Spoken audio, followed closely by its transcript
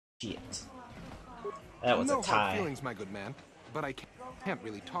Shit. That was a No hard tie. feelings, my good man, but I can't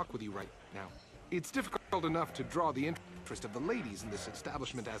really talk with you right now. It's difficult enough to draw the interest of the ladies in this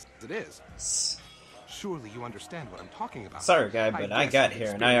establishment as it is. Surely you understand what I'm talking about. Sorry, guy, but I guess got you've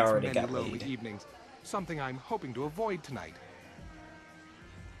here and I experienced already many got lonely laid. evenings, something I'm hoping to avoid tonight.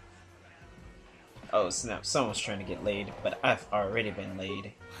 Oh snap, someone's trying to get laid, but I've already been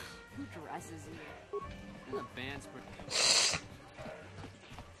laid. Who dresses you? The band's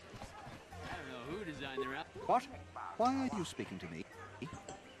I don't know who designed their outfit. What? Why are you speaking to me?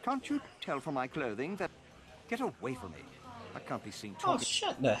 Can't you tell from my clothing that... Get away from me. I can't be seen Oh, talking...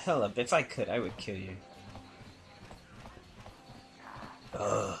 shut the hell up. If I could, I would kill you.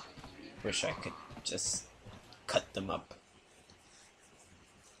 Ugh. Wish I could just cut them up.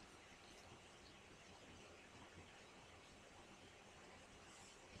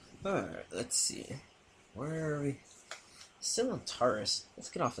 Alright, let's see. Where are we? Still on Taurus. Let's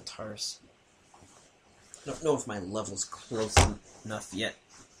get off of Taurus. I don't know if my level's close enough yet.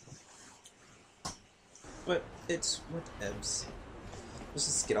 But it's whatevs. Let's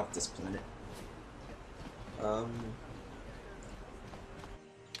just get off this planet.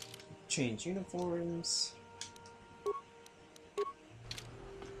 Change uniforms.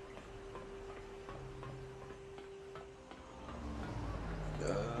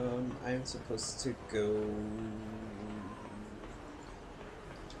 I'm supposed to go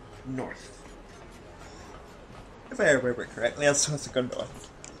north. If I remember correctly, I'm supposed to go north.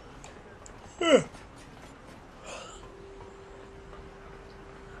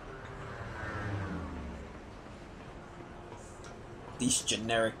 These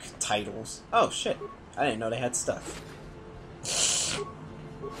generic titles. Oh shit, I didn't know they had stuff.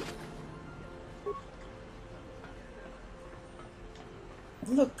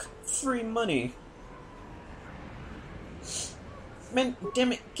 Look, free money. Man,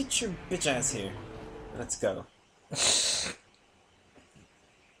 damn it, get your bitch ass here. Let's go.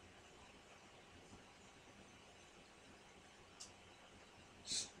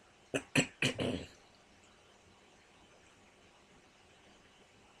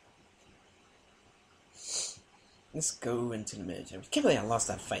 Let's go into the military. I can't believe I lost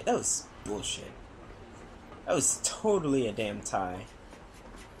that fight. That was bullshit. That was totally a damn tie.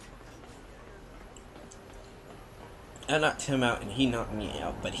 I knocked him out and he knocked me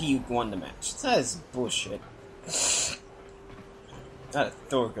out, but he won the match. That is bullshit. I'd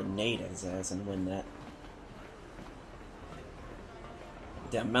throw a grenade at his ass and win that.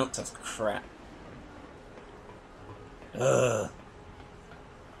 The amount of crap. Ugh.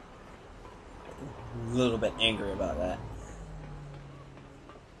 A little bit angry about that.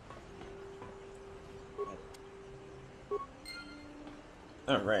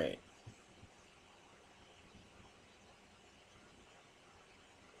 Alright.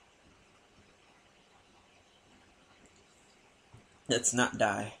 Let's not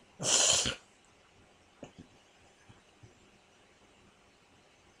die.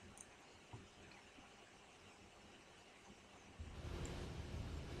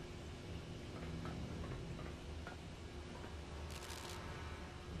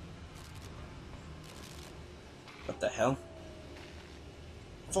 What the hell?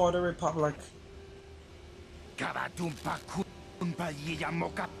 For the Republic.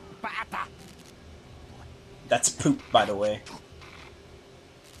 That's poop, by the way.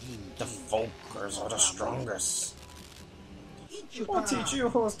 The Volkers are the strongest. We'll teach you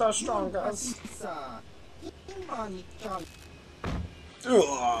who's the strongest.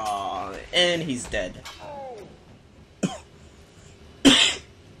 Ugh, and he's dead.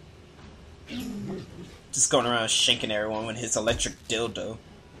 Just going around shanking everyone with his electric dildo.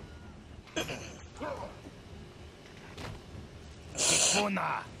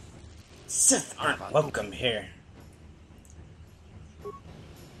 Sith aren't welcome here.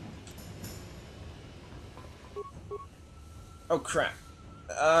 Oh crap.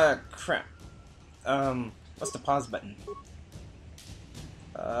 Crap. What's the pause button?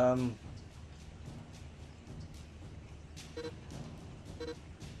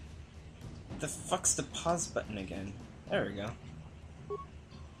 The fuck's the pause button again? There we go.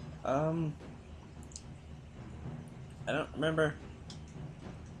 I don't remember.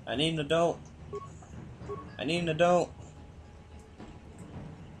 I need an adult. I need an adult.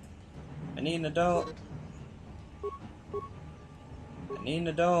 I need an adult. I need an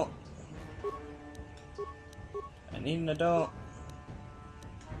adult. I need an adult.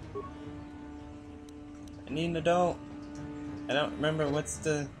 I need an adult. I don't remember what's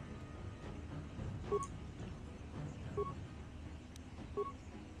the...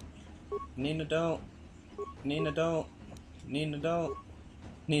 I need an adult. I need an adult. I need an adult.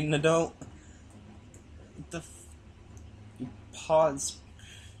 Need an adult? You pause.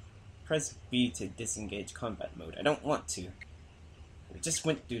 Press B to disengage combat mode. I don't want to. We just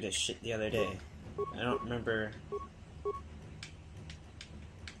went through this shit the other day. I don't remember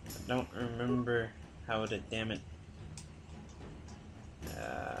how to, damn it.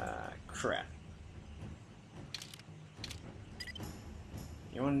 Crap.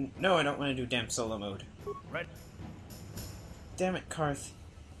 You want? No, I don't want to do damn solo mode. Right. Damn it, Karth.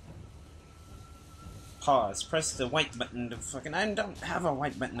 Pause. Press the white button to fucking. I don't have a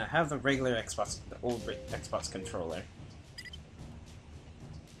white button. I have the regular Xbox, the old Xbox controller.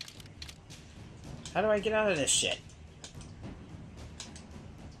 How do I get out of this shit?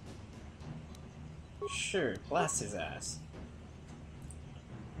 Sure, blast his ass.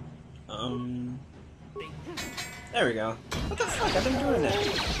 There we go. What the fuck? I've been doing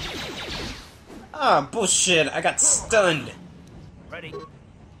that. Ah, bullshit. I got stunned. Ready.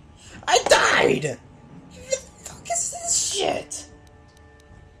 I died! What the fuck is this shit?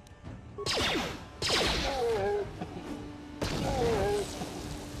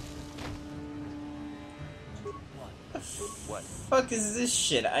 What the fuck is this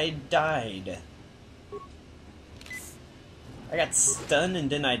shit? I died. I got stunned and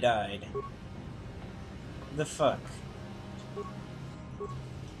then I died. The fuck?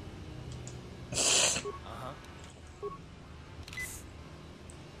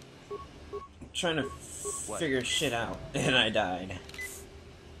 I'm trying to figure shit out and I died.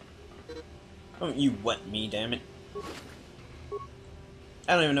 Don't you wet me, damn it.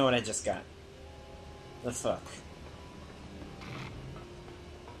 I don't even know what I just got. The fuck?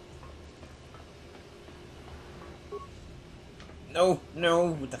 No, no,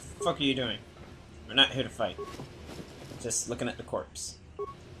 what the fuck are you doing? We're not here to fight. Just looking at the corpse.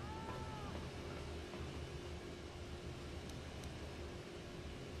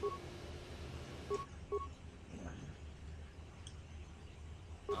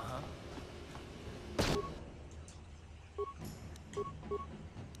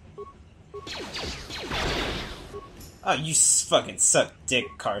 Oh, you fucking suck dick,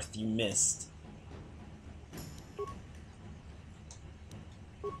 Karth. You missed.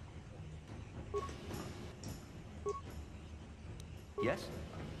 Yes?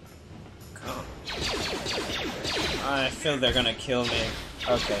 Come. I feel they're gonna kill me.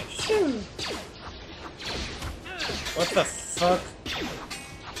 Okay. Shoo. What the fuck?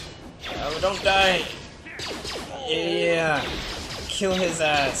 Oh, don't die. Yeah. Kill his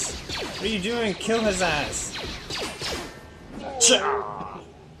ass. What are you doing? Kill his ass. Cha!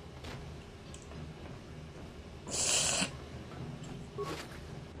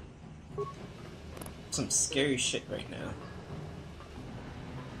 Some scary shit right now.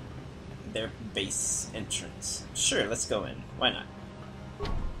 Their base entrance. Sure, let's go in. Why not?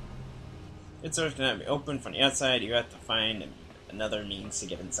 It's always gonna be open from the outside. You have to find another means to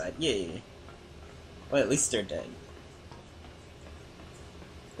get inside. Yay! Well, at least they're dead.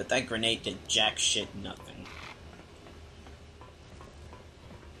 But that grenade did jack shit nothing.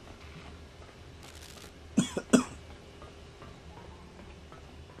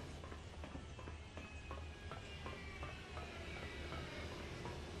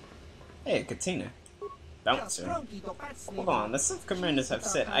 Hey, Katina. Bouncer. Hold on, the Sith commanders have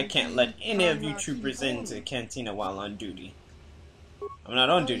said I can't let any of you troopers into the cantina while on duty. I'm not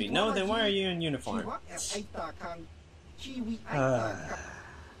on duty. No, then why are you in uniform?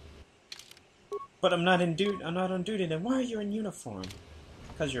 But I'm not on duty, then why are you in uniform?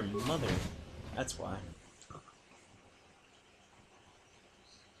 Because your mother. That's why.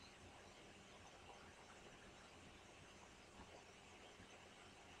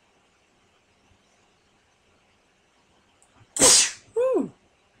 Woo!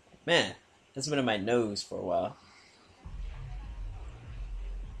 Man, that's been in my nose for a while.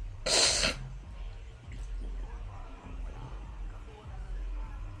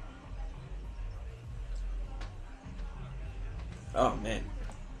 Oh man,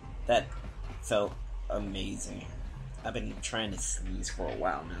 that felt amazing. I've been trying to sneeze for a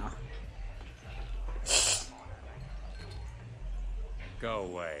while now. Go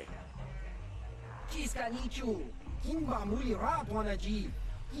away.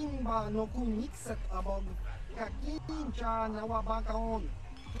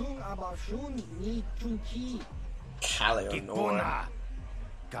 Kaleonor.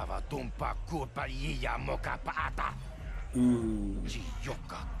 Ooh.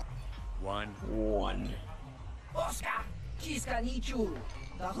 One.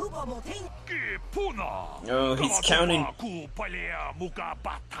 Oh, he's counting.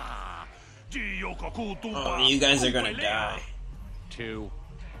 Oh, you guys are gonna die. 2.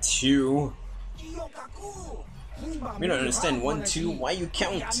 2. We don't understand 1, 2. Why you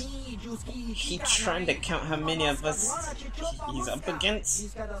count? He trying to count how many of us he's up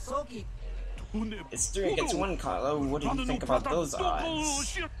against? It's 3 against 1, Carlo. What do you think about those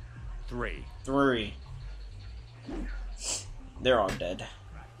odds? 3. 3. They're all dead.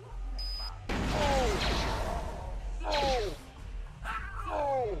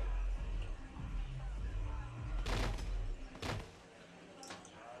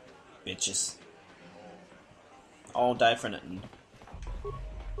 Bitches. All die for nothing.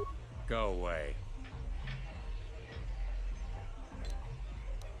 Go away.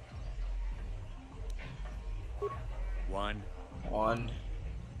 One. 1,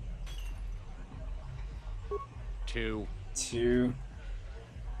 2. 2.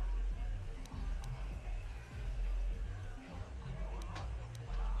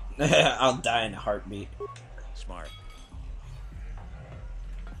 I'll die in a heartbeat. Smart.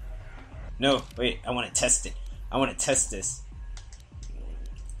 No, wait, I want to test it. I want to test this.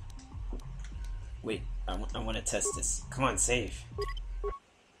 Wait, I want to test this. Come on, save.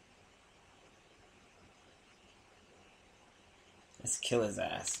 Let's kill his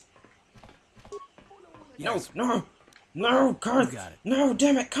ass. No, no, no, Karth! No,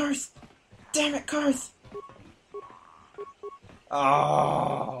 damn it, Karth! Damn it, Karth!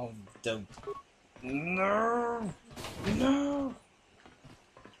 Oh, no, no!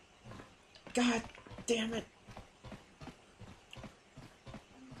 God damn it!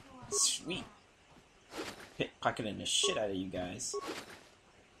 Sweet. Pickpocketing the shit out of you guys.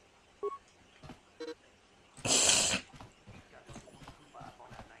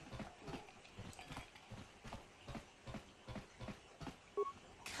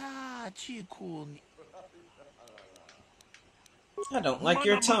 I don't like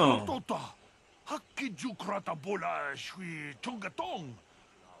your tone.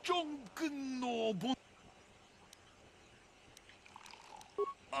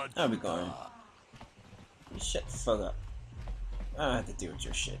 I'll be going. You shut the fuck up. I don't have to deal with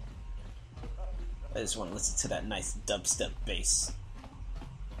your shit. I just want to listen to that nice dubstep bass.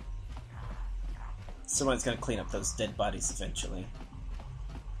 Someone's gonna clean up those dead bodies eventually.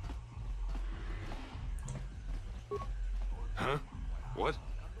 Huh? What?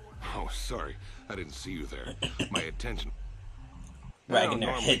 Oh, sorry. I didn't see you there. My attention. Wagging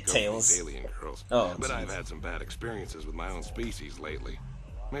their head tails. Alien girls, oh, but geez. I've had some bad experiences with my own species lately.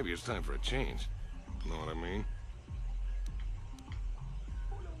 Maybe it's time for a change. Know what I mean?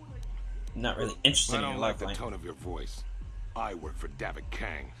 Not really interested I in don't your like love the line. tone of your voice. I work for David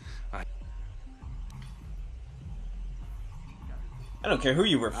Kang. I don't care who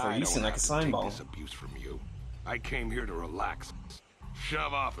you work for. I You don't seem like a have to slime take ball. this abuse from you. I came here to relax.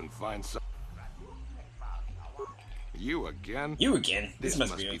 Shove off and find some. You again? You again? This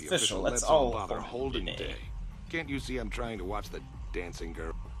must be official. Let's all bother hold Holden day. Day. Can't you see I'm trying to watch the dancing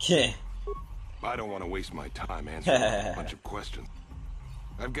girl? Yeah. I don't want to waste my time answering a bunch of questions.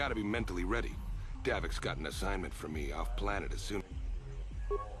 I've got to be mentally ready. Davik's got an assignment for me off planet as soon.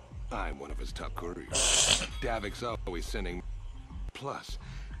 I'm one of his top couriers. Davik's always sending. Plus,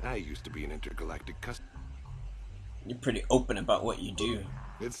 I used to be an intergalactic customer. You're pretty open about what you do.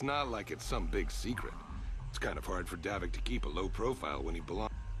 It's not like it's some big secret. It's kind of hard for Davik to keep a low profile when he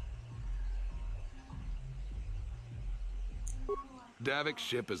belongs. Davik's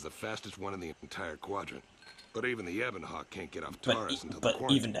ship is the fastest one in the entire quadrant. But even the Ebonhawk can't get off Taurus until the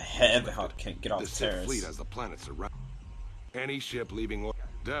quarantine. Even the Ebonhawk can't get off The Sith Taurus. fleet has the planet surrounded. Any ship leaving orbit.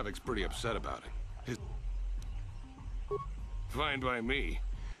 Davik's pretty upset about it. Fine by me.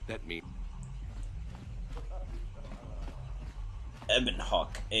 That means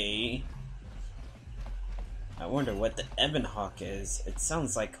Ebonhawk, eh? I wonder what the Ebonhawk is. It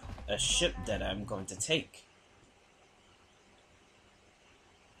sounds like a ship that I'm going to take.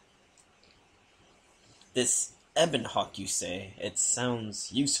 This Ebonhawk, you say? It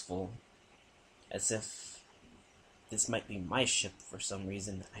sounds useful. As if this might be my ship for some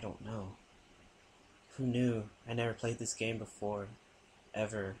reason. I don't know. Who knew? I never played this game before.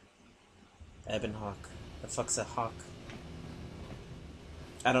 Ever. Ebonhawk. The fuck's a hawk?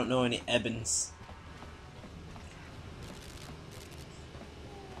 I don't know any Ebons.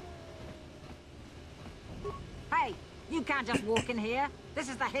 Hey, you can't just walk in here. This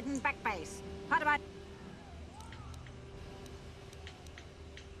is the hidden back base. How about...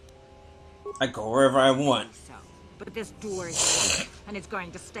 I go wherever I want. So, but this door is locked, and it's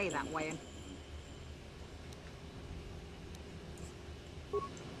going to stay that way.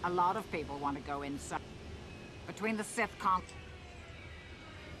 A lot of people want to go inside. Between the Sith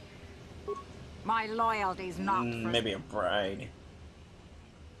my loyalty's not for... Maybe a bride.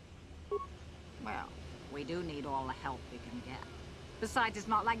 Well, we do need all the help we can get. Besides, it's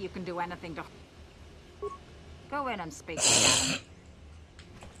not like you can do anything to... Go in and speak to them.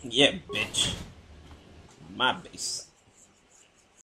 Yeah, bitch. My base.